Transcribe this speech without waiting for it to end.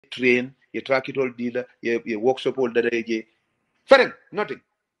train ye track it all dealer ye workshop all that je fereng nothing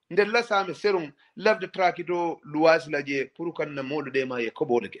nde la same serum love the track it all luwas la je pour kan na modu de ma ye ko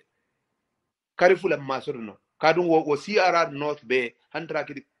boleke kari fula masoro no kadum wo CRR North Bay han track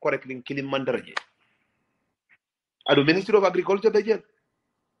it correctly kilim mandaraje adu Ministry of Agriculture be je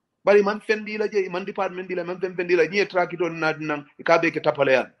bari man fendi la je man department di la man fendi la ni track it all na nan ka be ke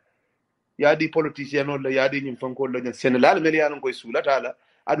tapale yan yaadi politicien on la yaadi nyim fanko la Sénégal mel yanon koy sulata la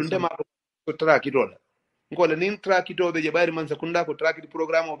adu ndema ko trackito la ngole nin trackito be je bari man sakunda ko trackito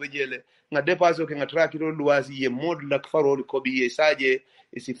programme o be jele nga dépasso ke nga trackito luwasi ye mod la farol ko bi ye saje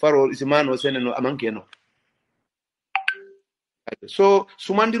isi farol isi mano seneno amanke no so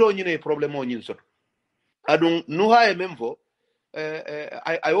sumandiro nyine problème o nyin so adu nuha e memfo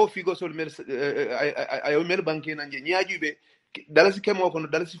ayo figo sol mel ayo mel banke nanje nyaajube dalasi kemo kono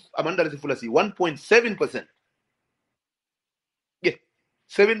dalasi amanda dalasi fulasi 1.7%. Yeah,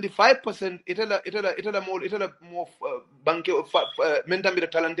 75% itala mo banke mentambira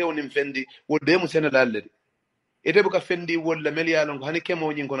talante onim fendi wolbe mu Sénégal le ite buka fendi wolla melialon ko hani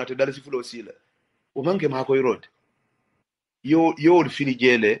kemo nyin kono te dalasi fulo sila o manke ma ko yrote yo fini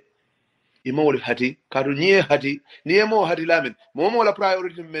jele imawol hati kadu nye hati niye mo hati lamin mo la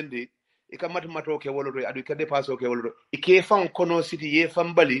priority mendi ika matmato ke woloro adu ka dépasso ke woloro ike fan kono city ye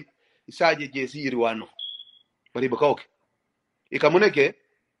fan bali isaje je siri wano bari bakawke ika muneke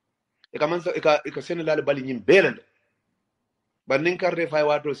ika mansa ika Sénégal bali nyim belande bannin karre fay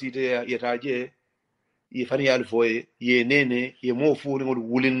wato cité yetaje ye fan yal foye ye nene ye mo furi ngol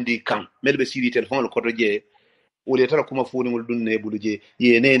wulindi kan melbe siri telephone ko to je wole tara kuma furi ngol dunne buluje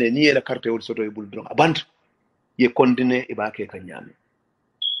ye nene ni la carte wol soto e bul don abant ye kondine e baake kan nyame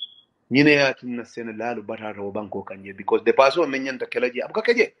nyine ya tinna Sénégal batata o banko kanje because the paso men nyanta kelaji abuka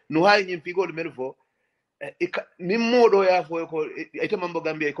keje no hay nyim figol melfo nim modo ya fo ko ite mambo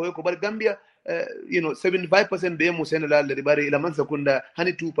Gambia ko bar Gambia 75% be mu Sénégal le bari ila man sakunda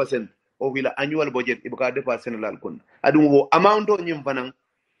hani 2% o wila annual budget ibuka depa Sénégal kun adum wo amount o nyim fanan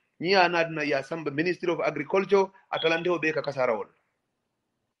nyiya nadna ya samba Ministry of Agriculture atalande o be ka kasarawol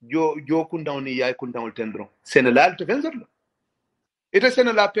jo kundawni yaay kundawol tendro Sénégal to fenzorlo ita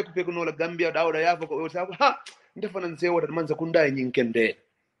Sénégal peku no la Gambia dawda ya ko sabu ha ndefanan se wada man sakunda e nyinkende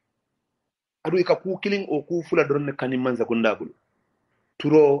adu ika ku killing o ku fula dronne kanim man sakunda bulu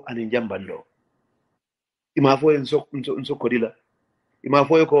turo ani jambando ima fo en so kodila ima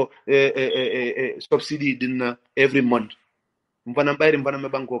fo ko subsidy dinna every month mfana bayri mfana me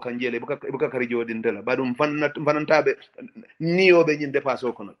banko kanjele buka kari jodin dela badu mfana tabe niyo be nyin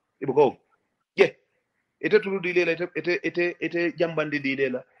dépasso kono ibuko ye ete tulu dilela ete jambandi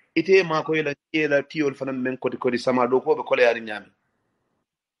dilela ete mako yela tiol fana men kodi sama do ko be kole yari nyami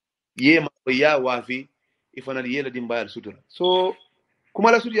ye mako ya wafi ifana yela dimbayar sutura so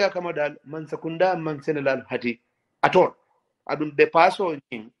kuma la suriya kama dal man sakunda man Sénégal hati atol adun dépasso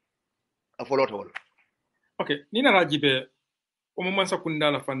nyin a folota wala okay nina rajibe o mo man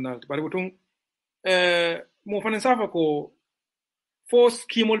sakunda la fanal bari butun mo fana safa ko fo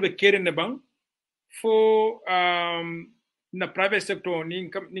skimol be keren bang fo na private sector ni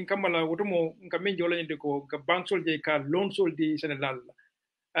kamala wotomo ngamen jola nyinde ko ga bank sol je ka loan sol di Sénégal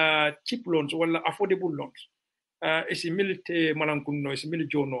cheap loans wala affordable loans esi milite malankunno esi mil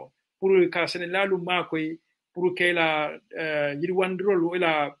jono pour ka Sénégal ma koy pour que la yiri wandrol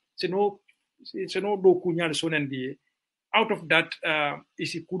wala seno do kunyal sonandi out of that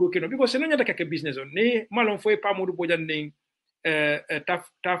isi kudo keno because seno nyata kake business on ni malon foy pa modu bojan ni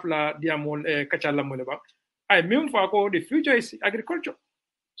taf la diamol kachala mole ba ay même fa ko the future is agriculture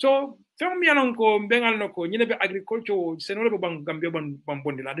so fam mi anon ko bengal no ko nyine be agriculture seno le bang Gambia ban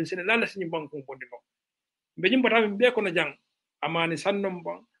bondi la den sene la sinyi bang ko bondi no be nyim bata be ko no jang amani sannom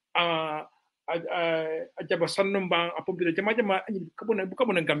bang ajaba sannom bang apobile jama kabona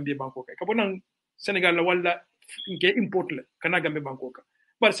bukabona Gambia banko kay kabona Sénégal la wala nke import le kana Gambia banko ka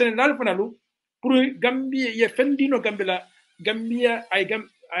bar Sénégal fanalu pour Gambia ye fendino Gambia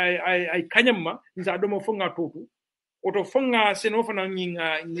ay kanyamma nza do mo fonga totu oto fonga seno fana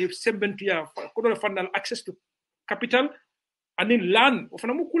nyinga ni sembentia ko do fanal access to capital anin land o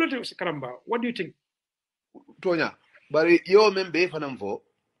fana mu kulate karamba what do you think tonya bari yo membe fana mfo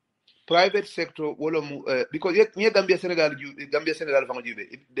private sector wala mu because ye Gambia Sénégal fanga jube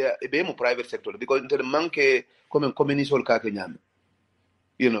be mu private sector because intel manke comme communisol ka ke nyame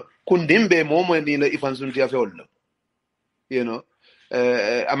kundimbe momo ni la ifansunti afol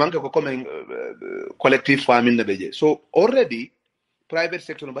amanke ko comme collective farming na beje so already private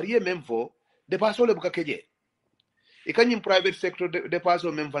sector no bari ye même fo dépasso le buka keje e kanyim private sector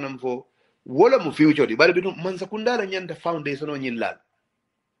dépasso même fanam fo wala mu future di bari bitum man sakundara nyanda foundation o nyillal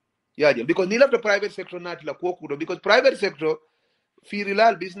yaje because ni lafta private sector nati la ko kudo because private sector firi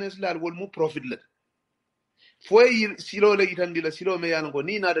lal business lal wol mu profit la foy silo le itandi la silo me yan ko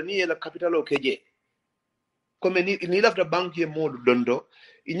ni nada ni la capital o keje comme ni lafta banque ye modu dondo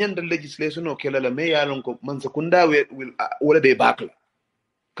inyanda legislation o kala la me yalon ko man sakunda will wala be bakla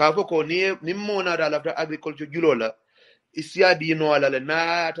ka fo ko ni mo na da lafta agriculture julola isiya di no ala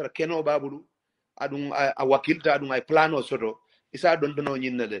na tar keno babulu adun a wakilta adun ay plano soto isa don dono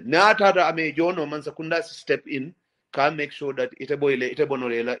nyinna le na tata ame jono man sakunda step in ka make sure that ite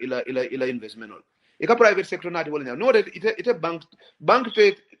bonole ila investment ol e ka private sector nati wala no ite bank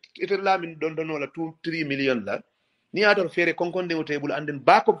te ite lamin don dono la 2-3 million la ni ator fere konkonde o table and then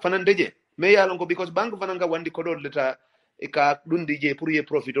backup fanan deje me yalon ko because bank fanan ga wandi ko do leta e ka dundi je pour ye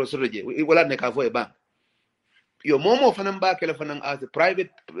profit o soto je wala ne ka fo e bank yo momo fanan ba kala fanan as a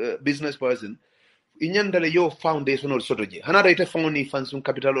private business person inyandale yo foundational soto je hanada ite fongoni fansum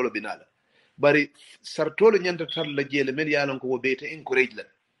capital lo binala bari sartolo nyanda talla jele mel yalon ko bete encourage la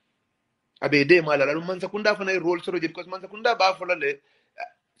abe de mala la man sakunda fana role soto je because man sakunda ba fola le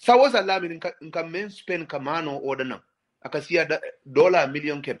sawosa lamin nka men spend kamano odana akasiya $1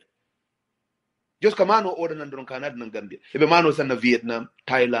 million kem just kamano odana don Canada nan Gambia ebe mano sana Vietnam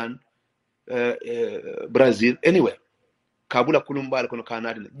Thailand Brazil anywhere kabula kulumbal kono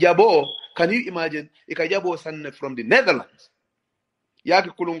Canada jabo can you imagine ika jabo sanna from the Netherlands yaki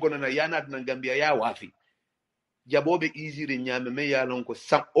kulungo na yana nan Gambia ya wafi jabo be easy re nyame me yalon ko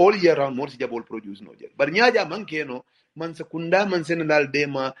all year round more jabo produce no je bar nyaaja man keno man sakunda man senal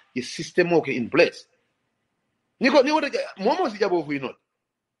dema ye system okay in place niko ni wota momo si jabo fu not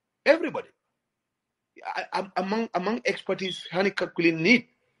everybody among expertise hani calculate need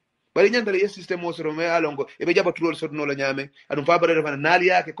bari nyandale ye system o soro me alongo e be jaba tulol soro no la nyame adum fa bare refana nali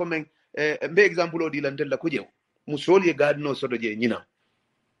yake comme be example o di lan tella ko jew musol ye gadno soro je nyina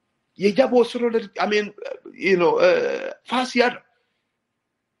ye jabo soro I mean fasiyata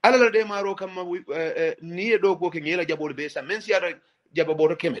alala de maro kam ni do ko ke ngela jabol be sa men siara jaba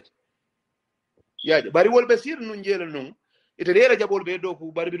boto kemet yaaje bari wol be sir nun jela non ite rera jabol be do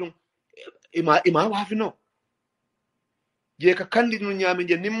ko bari bidum ima wafi no je ka kandi nun nyame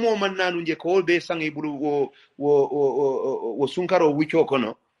je nimmo man nanu je ko be sangi bulu wo sunkaro wicho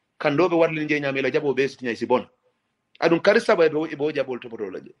kono kandobe wadlin je nyame la jabo be sinya sibon adun karisa ba be bo jabol to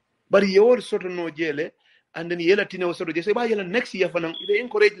boto laje bari yewol soto no jele and then yela tine soto je se ba yela next year fanan ide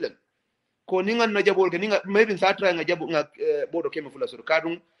encourage len ko ninga na jabol ke ninga maybe satra nga jabo nga bodo keme fula soto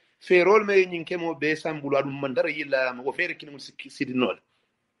kadum ferol me nyin kemo be sambulu adum mandara yilla mo fere kinu sidinol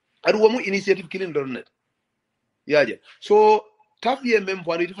adu wamu initiative kilin dornet yaje so tafiye mem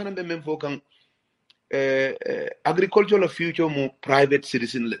fo adi fanan be mem fo kan agricultural future mo private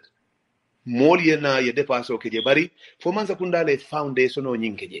citizen let mol yena ye depaso ke je bari fo man sakunda le foundation o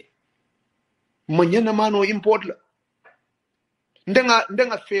nyinke je manyana mano import la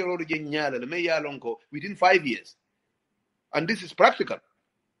ndenga fero je nyala le me yalonko within 5 years and this is practical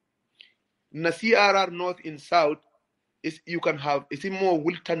na CRR north in south is you can have it's more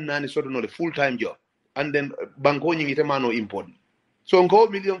wilton nani sort of no full time job and then banko nyingite mano import so ngo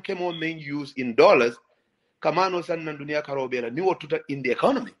million kemo main use in dollars kamano san nan dunia karobela ni wotuta in the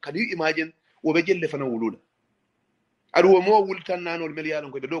economy can you imagine wo be jelle fana wulula adu mo wultan nano mel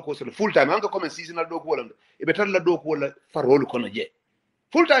yalon ko be do ko so full time anka comme seasonal do ko wala e be talla do ko wala farolu kono je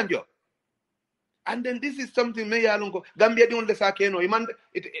full time job and then this is something me yalon ko Gambia di on le sakeno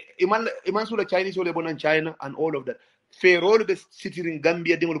iman sula Chinese ole bonan China and all of that ferolu be sitiring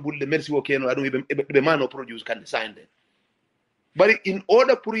Gambia di on bulle merci wo keno adu be mano produce can sign them but in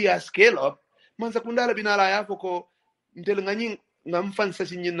order pour ya scale up man sakundala binala ya foko ntel ngani ngam fan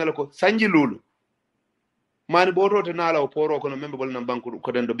sasinyin nalako sanji lulu mani boto te nala o poro kono membe bol nan banku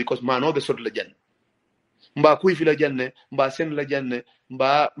ko dendo because mano be sot la janne mba kuy fi la janne mba sen la janne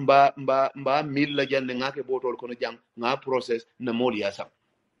mba mil la janne ngake boto kono jang nga process na moli ya sam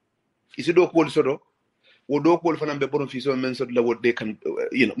isi do ko sodo wo do ko fanam be borom fi so men sot la wodde kan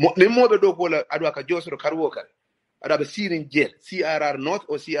ne mo be do ko la adu aka josoro karwo kar ada be sirin jel CRR north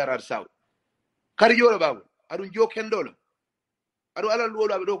or CRR south kar yoro babu adu jo kendolo adu ala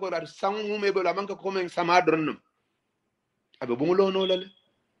luwolo abe do ko adu sangu me be la manka ko men sama dronnum abe bungulo no lale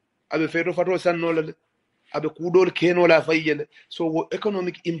abe feto fato san no lale abe kudol keno la fayele so wo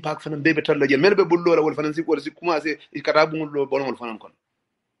economic impact fanan be talla je mel be bullo la wol fanan si ko si commencer ikata bungulo bonol fanan kon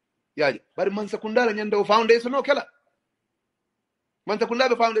yaaje bari man sakundala nyande o foundation o kala man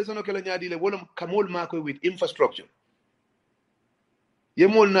sakundala foundation o kala nyaadi le wolum kamol mako with infrastructure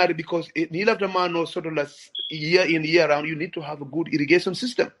yemol naade because ni lafta mano sort of year in year round you need to have a good irrigation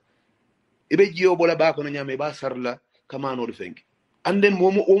system ibe jiyo bola ba ko nyame ba sarla kamano de fenki and then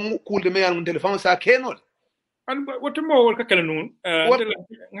mo kulde me yalon telephone sa kenol an woto mo wol ka kala nun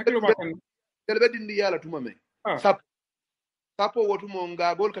ngakilo ba kan telbe dindi yala tuma me sapo wotu mo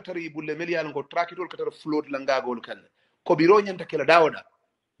ngagol ka tari bulle mel yalon ko trakitol ka tar float la ngagol kan ko biro nyanta kala dawoda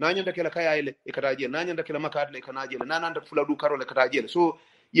na nyanta kala kayayele e kata jele na nyanta kala makadle e kana jele na nanda fuladu karole kata jele so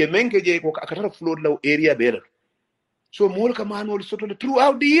ye menke je ko ka tar float law area better so mol ka manol soto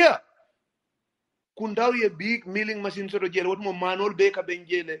throughout the year kundaw ye big milling machine soto jele wotu mo manol be ka ben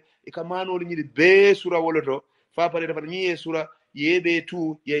jele e ka manol nyidi be sura woloto fa pare dafa nyi sura yebe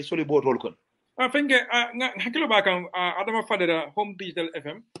tu ye soli botol kon fenge hakilo ba kan adama fadera home digital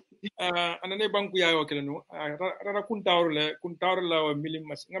fm anane banku yayo kele no rara kuntawro la milim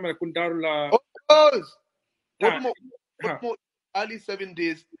mas ngama kuntawro la of course what more early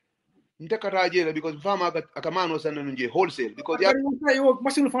 70s ntakata jele because fama akamano sana nje wholesale because ya yo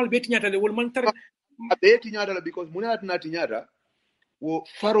masul fal beti nyata le wol man tar beti nyata la because munat nati nyata wo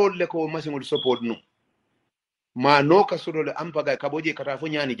farol le ko machine support no ma no ka sodo le ampaga kaboje kata fo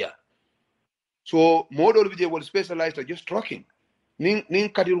nyani ja so model bije wol specialized just trucking nin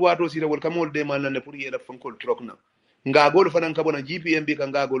kadir wato sira wol kamol de man ne pour yela fankol truck na ngagol fanan kabona gpm bi ka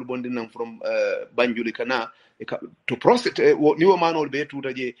ngagol bondinan from banjuli kana to process ni wo manol be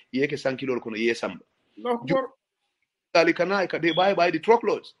tuta je yeke 100 kilo kono yesamba dali kana ka de bay di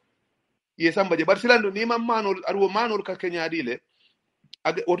truckloads yesamba je barsilando ni man manol arwo manol ka kenya dile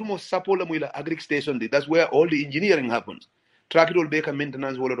otumo sapola muila agric station di that's where all the engineering happens tractor be ka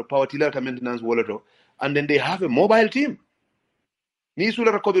maintenance wala power tiller ka maintenance wala and then they have a mobile team ni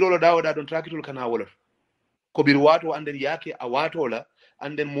sula kobiro dawo da don tractor kana wala kobir wato and then yake a wato la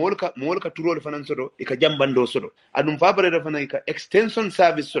and then molka turol fanan sodo e ka jambando sodo adum fabare da fanan ka extension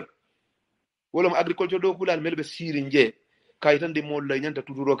service sodo wala agriculture do kulal melbe sirinje kaytan de mol la nyanta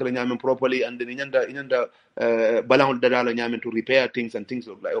tuturo kala nyamen properly and then nyanta balance dada nyamen to repair things and things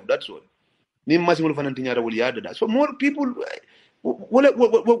of that sort ni machine fanan tinyara wol yada da so more people wala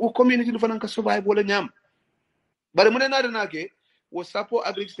community fanan ka survive wala nyam bare mun na da nake wo sapo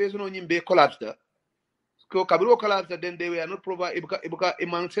agric station on yimbe collapse ko kabiro collapse then they were not provide ibuka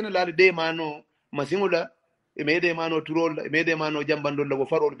imang senala de mano machine la e mede mano turol e mede mano jambandol la wo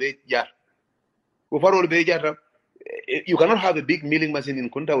farol be jar you cannot have a big milling machine in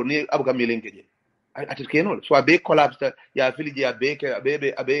Kunta or near Abuka milling keje. At it cannot. So a big collapse ya fili a bake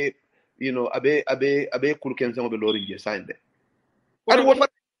abe you know abe kulken some of the lorry je sign there. What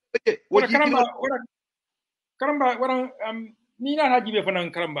karamba ni na haji be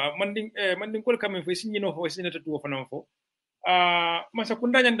fanan karamba manding kol kamen fo sinino fo sinata to fanan fo masa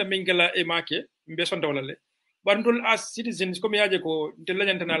kunda nyanda mingela e make mbe sonda wala le bandul as citizens comme yaje ko tel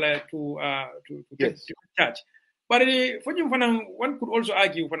nyanta la to charge but fojum fanan one could also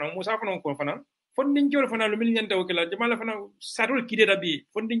argue fanan musa fanan ko fanan fondin jol fanan lo mil nyanta o kala jamala fanan sadol kide dabi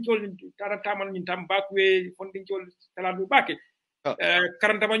fondin jol tara tamal ni tam bakwe fondin jol tala du bake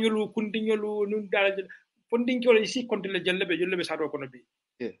karanta manyulu kundin yolu nun dala fondin jol isi kontele jollebe sado kono bi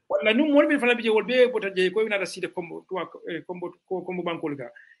wala num wol be fanan bi wol be bota je ko ina da side combo bankol ga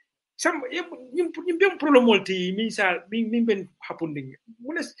sam yim ben problème molti min ben hapunding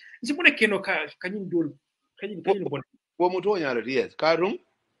munes si mune keno ka kanyim dol kanyim bon wo muto nyaala yes karum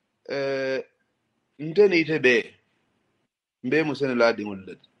ndene ite be mbe mo sene la dingol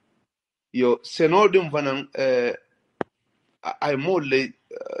le yo seno dum fanan ay molle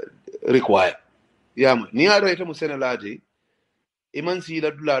require yama ni aro ite mo sene la di iman si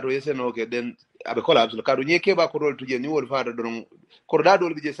la dula ro yeseno ke den abe collapse la kadu nyeke ba ko rol tuje ni wol faada don ko da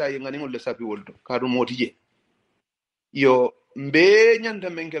dol bije say ngani ngol le sapi wol to kadu motije yo mbe nyanta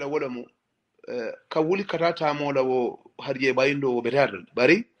menkela wala mu ka wuli katata mo la wo harje bayindo wo betadal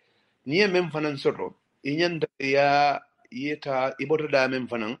bari ni mem fanan soto inyanda ya yeta ibota da mem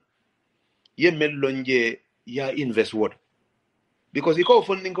fanan ye mellonje ya invest word because iko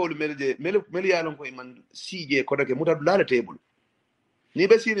funding ko melje mel ya lon ko man sije ko dake mutadu la table ni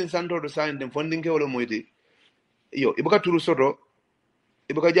be sirin santo do sign dem funding ke wala moyti yo ibuka turu soto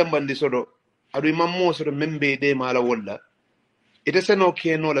ibuka jambandi soto adu mammo soto membe de mala walla ite seno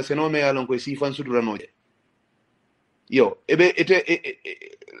keno la seno me yalon ko sifan sudura noje yo ebe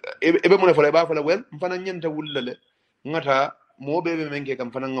mo ne fala ba fala wel mfana nyanta wullale ngata mo bebe menke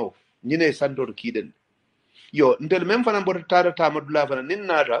kam fana ngaw nyine santo to kiden yo ntel mem fana bota tara ta madula fana nin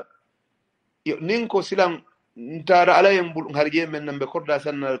nata yo nin ko silam ntara ala yembul harje men nambe korda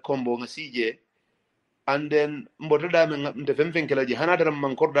sanna kombo ngasije and then mbota da men nte femfen kelaji hanata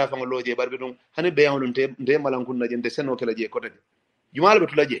man korda fa ngoloje barbe dum hani be yawlun te nde malankun na jende seno kelaje kotaje jumal be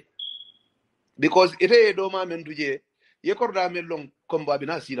tulaje because ite do ma men duje ye korda men long kombo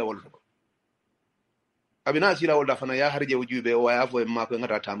abina sila wol abina sila wala fana ya harje wujube o ya fo ma ko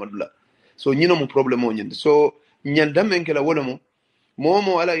ngata tamadula so nyino mo problem o nyinde so nyanda men kala wala mo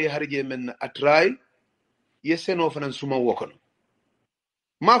momo ala ye harje men atray yeseno fana suma wokono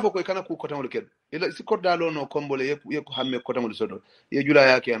ma fo ko kana ku ko tamol ked ila si kodalo no kombole ye ko hamme ko tamol sodo ye jula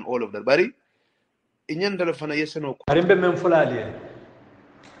yake an all of that bari nyanda fana yeseno ko arimbe men fulali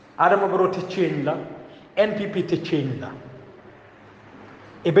adama baro te change la npp te change la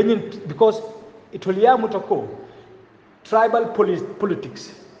e benyin because it will yamutako tribal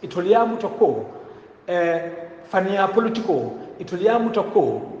politics it will yamutako fania politico it will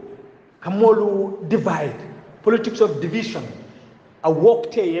yamutako kamolu divide politics of division a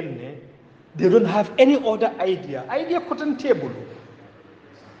walk te yenne they don't have any other idea cotton table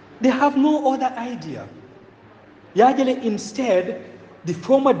they have no other idea yajele instead the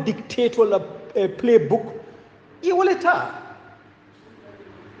former dictator playbook iwaleta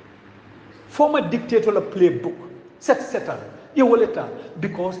former dictator playbook settle iwaleta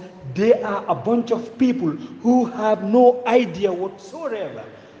because they are a bunch of people who have no idea whatsoever.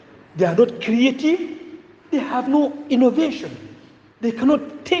 They are not creative, they have no innovation, they cannot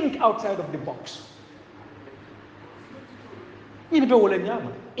think outside of the box. Any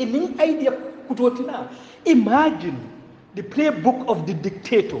idea imagine the playbook of the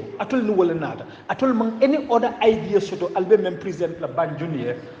dictator atol no wala nada atol man any other idea soto albe men present la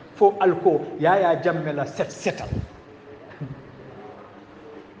banjunier for alko yaya jammela settle.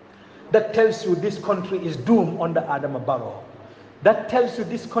 That tells you this country is doomed under Adama Barrow. That tells you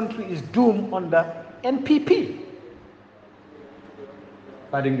this country is doomed under NPP.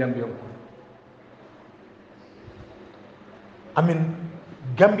 I mean,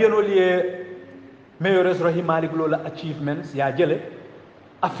 Gambian only mayores Rahim Malik Lola achievements, ya jele,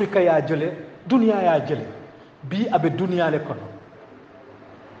 Africa ya jele, dunia ya jele, bi abe dunia le kono.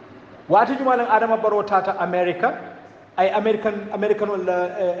 Wati jumala Adama Barrow tata America, ay American wala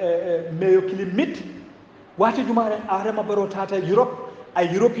mayo kilimit. Wati jumala Adama Barrow tata Europe,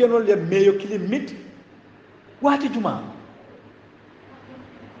 ay European wala mayo kilimit. Wati jumala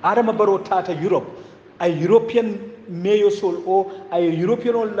Adama Barrow tata Europe, ay European mayo sol or a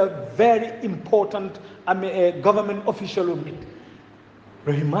European or very important government official meet.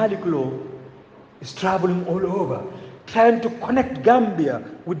 Rahim Malik Law is traveling all over, trying to connect Gambia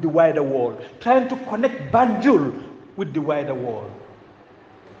with the wider world, trying to connect Banjul with the wider world.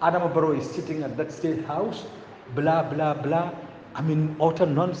 Adama Barrow is sitting at that state house, blah, blah, blah. I mean, utter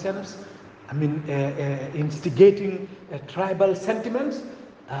nonsense. I mean, instigating tribal sentiments,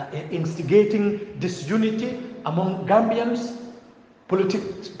 instigating disunity among Gambians,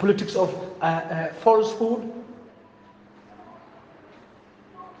 politics of falsehood.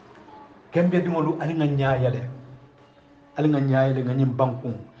 Gambia dingolu alinga nyaayale nganyim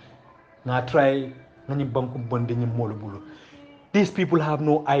bankum nga try nganyim bankum bonde nyim molubulu. These people have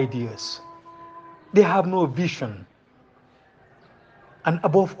no ideas, they have no vision, and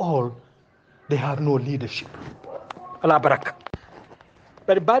above all they have no leadership. Allah barak.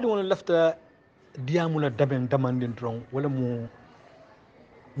 But bad one left diamuna daben damandin drong wala mu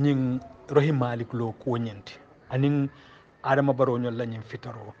nying Rahim Malik Law ko nyenti aning Adama Barrow nyol la nyim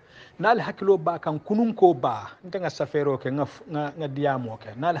fitaro nal hakilo ba kan kunun ko ba nga safero ke nga diamo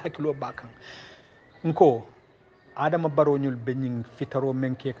ke nal hakilo ba kan nko Adama Barrow nyol be nying fitaro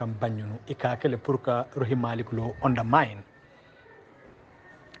menke kan banyunu ikakele pour ka Rahim Malik Law undermine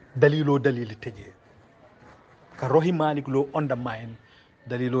dalilo teje ka Rahim Malik Law undermine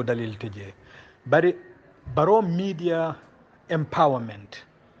dalilo teje. But Barrow media empowerment,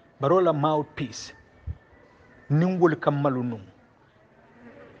 Barrow la mouthpiece, ningul kamalunum,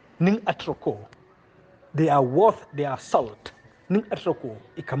 ning atroko, they are worth their salt, ning atroko,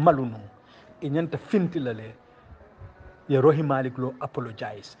 ikamalunum, inyanta fintilale, ya Rahim Malik Law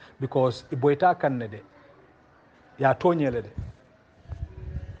apologize, because iboita kannede, ya tonyelede.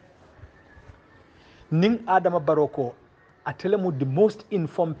 Ning Adama Barrow ko, atelemu the most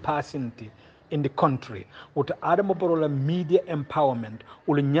informed person in the country with Adama Barrow media empowerment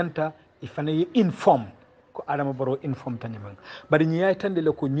ulu nyanta ifane inform ko Adama Barrow inform tanimang but nyai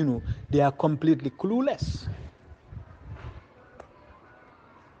tandele ko nyunu they are completely clueless.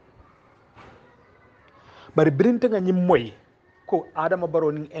 But brinta nga nyimoy ko Adama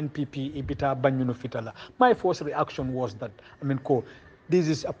Barrow ning NPP ibita banyunu fitala. My first reaction was that this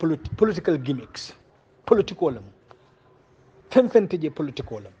is a political gimmicks, politicolam. Femfenteje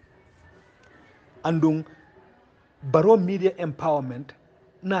politicolam. Andung Barrow media empowerment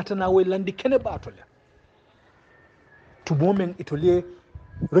natana we landi kene batole to moment itole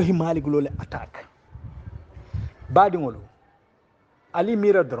Rahim Malik Law attack badingolo ali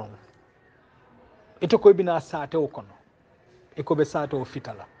mira drong ito ko bina sate o kono e ko be sate o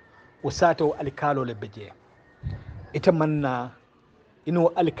fitala o sate o alikalo le beje ita manna ino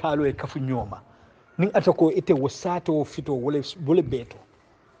alikalo e kafu nyoma nin ata ko ite wo sate o fito wole beto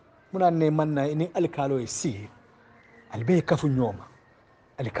muna ne manna ini alikalo e si albe kafu nyoma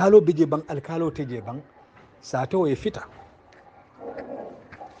alikalo beje bang alikalo teje bang sate o e fita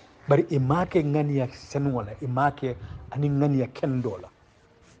bari imake ngani ya senwala imake ani ngani ya kendola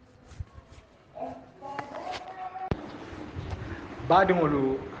baadi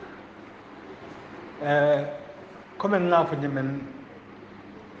ngolu comme ngafo nyemen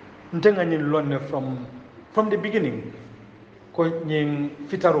ntenga nyin lonne from the beginning ko nyin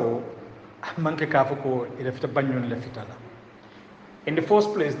fitaro manke kafo ko ila fita banyon le fitala in the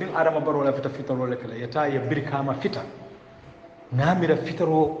first place din adama baro la fita fitaro le kala yata ya birkama fita ngamira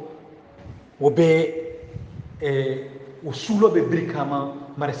fitaro wobe usulo be birkama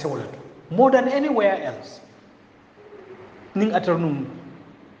mare sewla more than anywhere else ning atarnum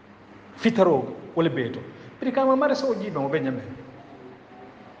fitaro wala beto birkama mare sewo jibe mo be nyame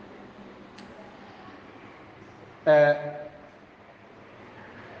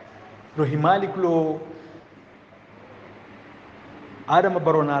rohimalik lo adama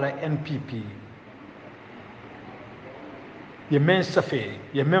baronara NPP ye men safe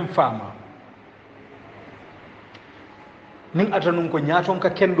ye men fama ning atanun ko nyaton ka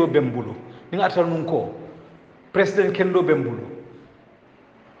kendo bembulu ning atanun ko president kendo bembulu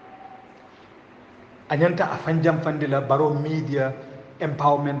anyanta afanjam fandila Barrow media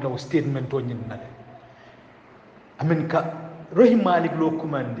empowerment law statement to nyinnale amin ka rohimalik lo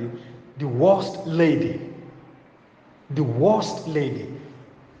kumandi the worst lady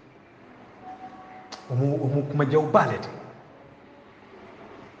umu kuma jaw balete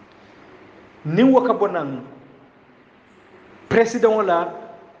ni waka bonan president wala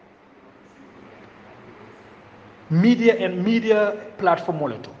media platform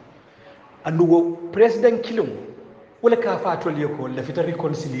wala to andugo president kilum wala ka fa atolier ko la fita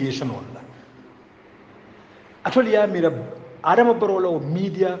reconciliation wala atolier mira adama barolo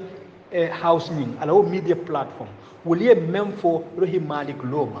media house ning ala o media platform woliye même fo rohi malik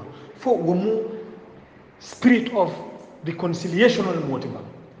loma fo womu spirit of reconciliation on motiba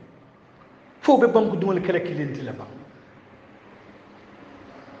fo be banku dumal kala kilinti la ba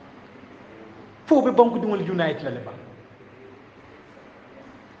fo be banku dumal unite la ba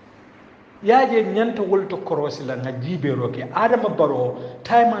yaaje nyanta wolto korosi la nga jibe roke adama baro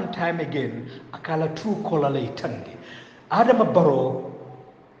time and time again akala true kola lay tande adama baro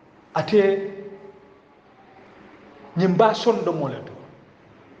ate nyimba sondo moleto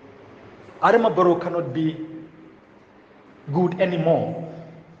adama baro cannot be good anymore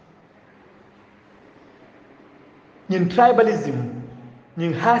nyin tribalism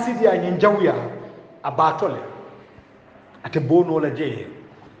nyin hasidia nyin jawya abatole ate bono la je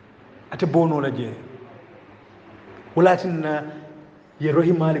walatin ye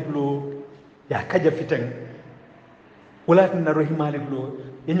rohi malik lo ya kaja fiteng walatin na rohi malik lo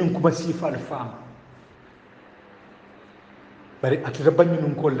yenyum kuma sifa al fama bari atuta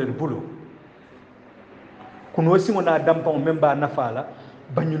banyunum kolle bulo kuno simo na dampa memba nafala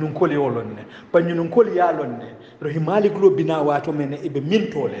banyunum kolle wolonne banyunum kolle ya lonne rohi malik lo bina wato men ibe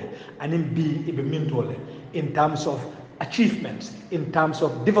mintole anim bi ibe mintole in terms of achievements, in terms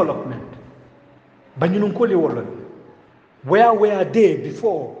of development banyunum kolle wolonne where were they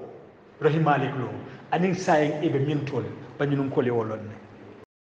before rohi malik lo anin saying ibe mintole banyunum kolle wolonne